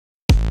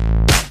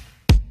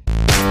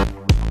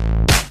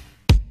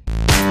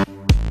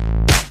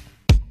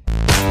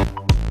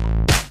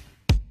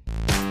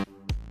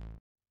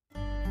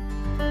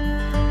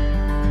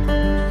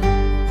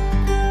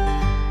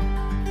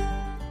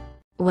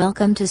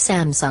Welcome to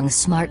Samsung's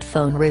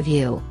smartphone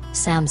review,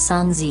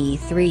 Samsung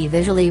Z3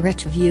 Visually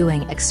Rich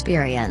Viewing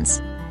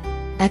Experience.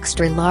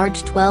 Extra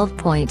large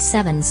 12.7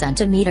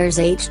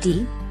 cm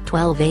HD,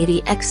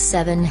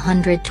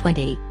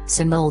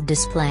 1280x720, AMOLED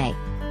display.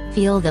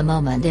 Feel the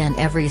moment in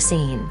every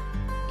scene.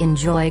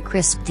 Enjoy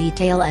crisp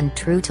detail and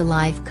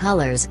true-to-life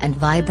colors and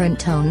vibrant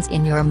tones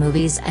in your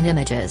movies and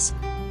images.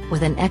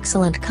 With an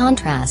excellent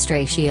contrast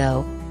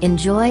ratio,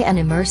 enjoy an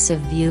immersive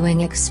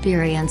viewing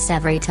experience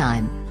every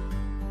time.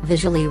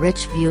 Visually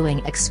rich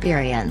viewing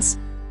experience.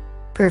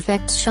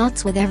 Perfect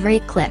shots with every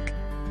click.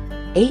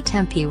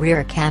 8MP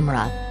rear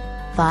camera.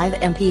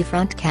 5MP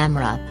front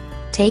camera.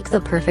 Take the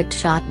perfect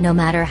shot no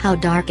matter how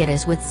dark it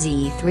is with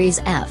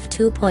Z3's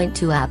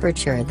f2.2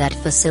 aperture that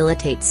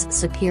facilitates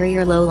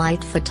superior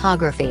low-light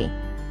photography.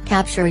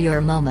 Capture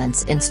your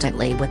moments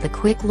instantly with the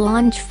quick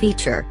launch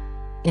feature.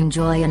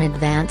 Enjoy an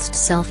advanced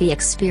selfie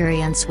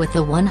experience with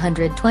the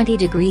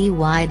 120-degree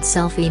wide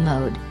selfie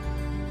mode.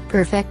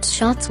 Perfect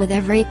shots with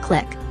every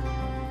click.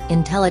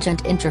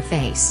 Intelligent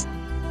interface.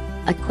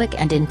 A quick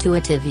and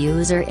intuitive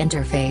user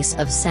interface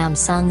of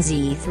Samsung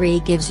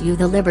Z3 gives you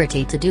the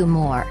liberty to do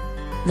more.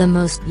 The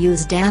most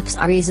used apps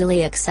are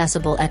easily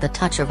accessible at the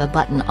touch of a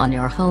button on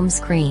your home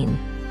screen.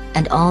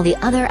 And all the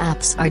other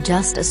apps are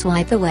just a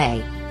swipe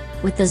away.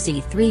 With the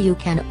Z3 you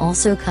can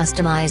also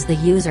customize the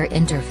user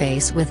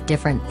interface with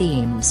different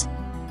themes.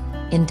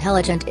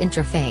 Intelligent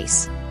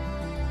interface.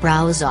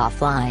 Browse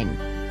offline.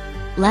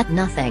 Let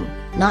nothing,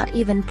 not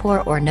even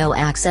poor or no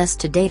access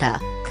to data,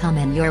 come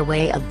in your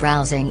way of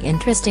browsing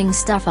interesting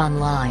stuff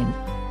online.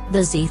 The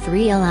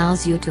Z3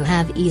 allows you to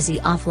have easy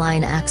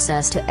offline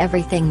access to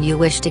everything you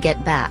wish to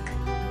get back.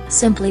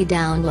 Simply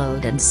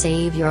download and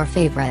save your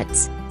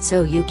favorites,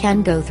 so you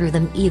can go through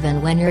them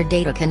even when your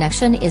data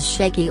connection is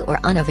shaky or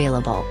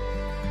unavailable.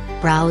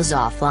 Browse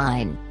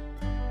offline.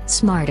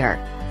 Smarter,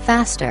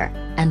 faster,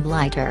 and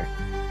lighter.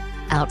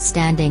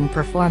 Outstanding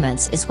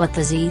performance is what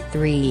the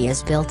Z3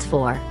 is built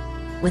for.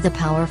 With a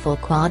powerful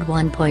quad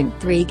 1.3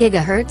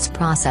 GHz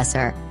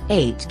processor,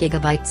 8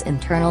 GB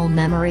internal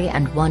memory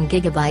and 1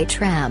 GB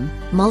RAM,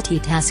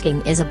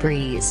 multitasking is a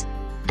breeze.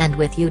 And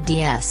with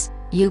UDS,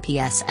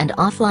 UPS and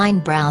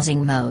offline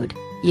browsing mode,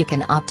 you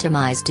can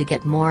optimize to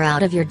get more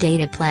out of your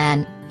data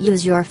plan,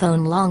 use your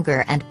phone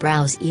longer and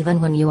browse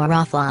even when you are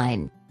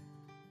offline.